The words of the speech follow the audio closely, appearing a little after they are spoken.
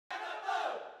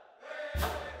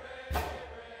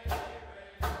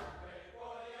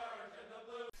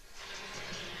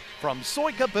From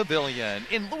Soika Pavilion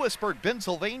in Lewisburg,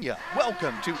 Pennsylvania,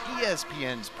 welcome to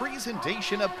ESPN's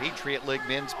presentation of Patriot League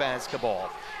men's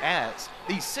basketball as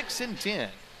the 6-10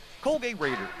 Colgate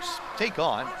Raiders take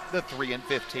on the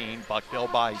 3-15 Bucknell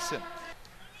Bison.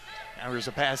 Now here's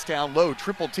a pass down low,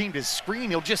 triple teamed his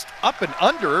screen. He'll just up and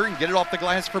under and get it off the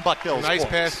glass for Bucknell. Nice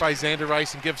pass by Xander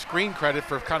Rice, and give screen credit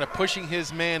for kind of pushing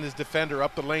his man, his defender,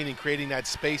 up the lane and creating that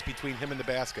space between him and the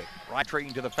basket. Right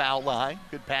trading to the foul line.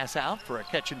 Good pass out for a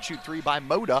catch and shoot three by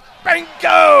Moda.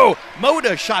 Bingo!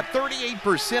 Moda shot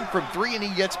 38% from three, and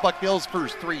he gets Bucknell's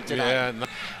first three tonight. Yeah.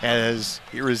 As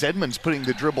here is Edmonds putting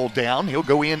the dribble down. He'll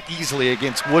go in easily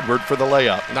against Woodward for the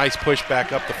layup. Nice push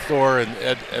back up the floor, and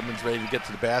Edmonds ready to get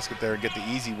to the basket there and get the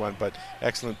easy one, but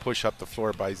excellent push up the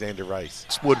floor by Xander Rice.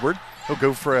 It's Woodward. He'll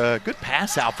go for a good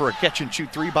pass out for a catch and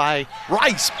shoot three by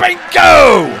Rice.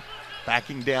 Bingo!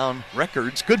 Backing down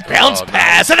records. Good bounce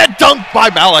pass and a dunk by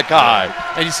Malachi.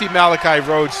 And you see Malachi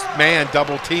Rhodes' man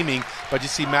double teaming, but you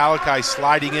see Malachi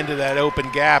sliding into that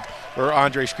open gap where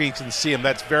Andre Screen can see him.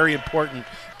 That's very important.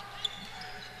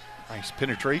 Rice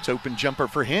penetrates, open jumper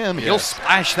for him. Yes. He'll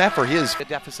splash that for his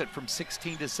deficit from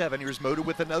 16-7. Here's Moda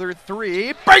with another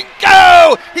three.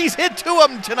 Bingo! He's hit to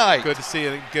him tonight. Good to see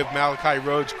it. Give Malachi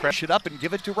Rhodes credit. It up and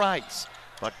give it to Rice.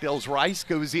 Bucknell's Rice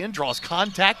goes in, draws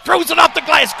contact, throws it off the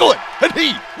glass. Good. And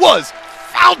he was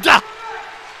fouled up.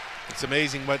 It's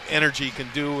amazing what energy can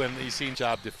do, and you see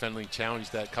job defending, challenge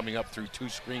that coming up through two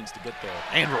screens to get there.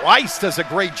 And Rice does a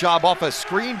great job off a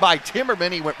screen by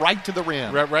Timmerman. He went right to the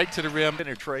rim. Right to the rim.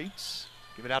 Penetrates.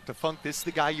 Give it out to Funk. This is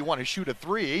the guy you want to shoot a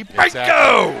three. Exactly.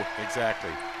 Bingo!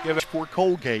 Exactly. Give it for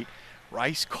Colgate.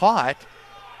 Rice caught.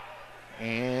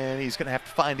 And he's going to have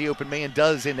to find the open man.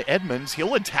 Does in Edmonds.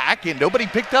 He'll attack, and nobody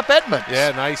picked up Edmonds.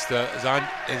 Yeah, nice.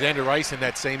 Xander Rice in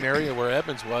that same area where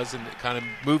Edmonds was, and kind of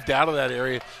moved out of that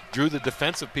area, drew the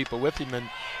defensive people with him, and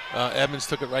Edmonds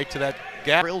took it right to that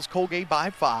gap. Trails Colgate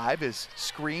by 5. His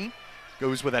screen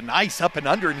goes with a nice up and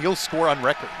under, and he'll score on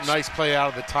records. Nice play out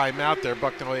of the timeout there.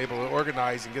 Bucknell able to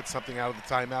organize and get something out of the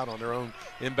timeout on their own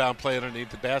inbound play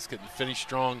underneath the basket and finish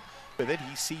strong. With it,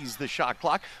 he sees the shot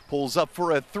clock, pulls up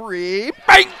for a three.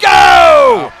 Bingo!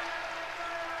 Wow.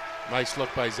 Nice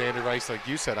look by Xander Rice, like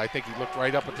you said. I think he looked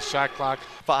right up at the shot clock.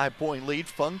 5-point lead.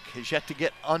 Funk has yet to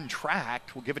get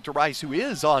untracked. We'll give it to Rice, who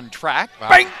is on track. Wow.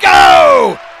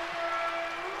 Bingo!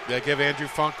 They give Andrew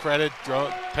Funk credit.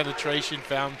 Penetration,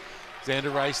 found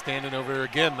Xander Rice standing over there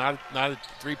again. Not a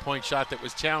three-point shot that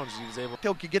was challenged. He was able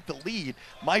to get the lead.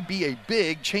 Might be a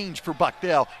big change for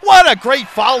Bucknell. What a great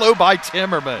follow by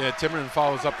Timmerman. Yeah, Timmerman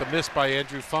follows up the miss by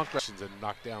Andrew Funk and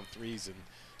knock down threes and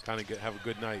kind of have a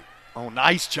good night. Oh,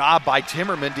 nice job by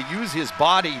Timmerman to use his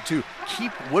body to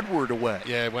keep Woodward away.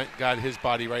 Yeah, got his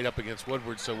body right up against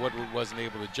Woodward, so Woodward wasn't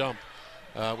able to jump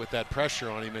with that pressure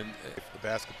on him, and the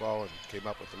basketball, and came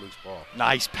up with the loose ball.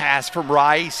 Nice pass from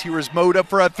Rice. Here is Moda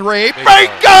for a three. Big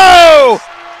Bingo!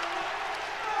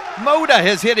 Moda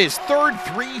has hit his third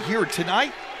three here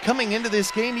tonight. Coming into this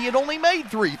game, he had only made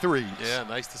 3 threes. Yeah,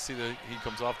 nice to see that he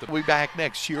comes off the. We'll be back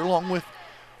next year along with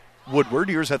Woodward.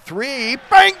 Here's a three.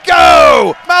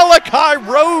 Bingo! Malachi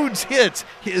Rhodes hits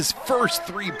his first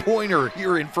three-pointer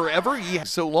here in forever. He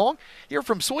has so long. Here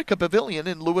from Soika Pavilion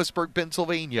in Lewisburg,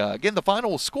 Pennsylvania. Again, the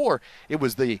final score, it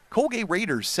was the Colgate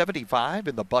Raiders 75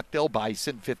 and the Bucknell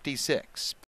Bison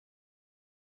 56.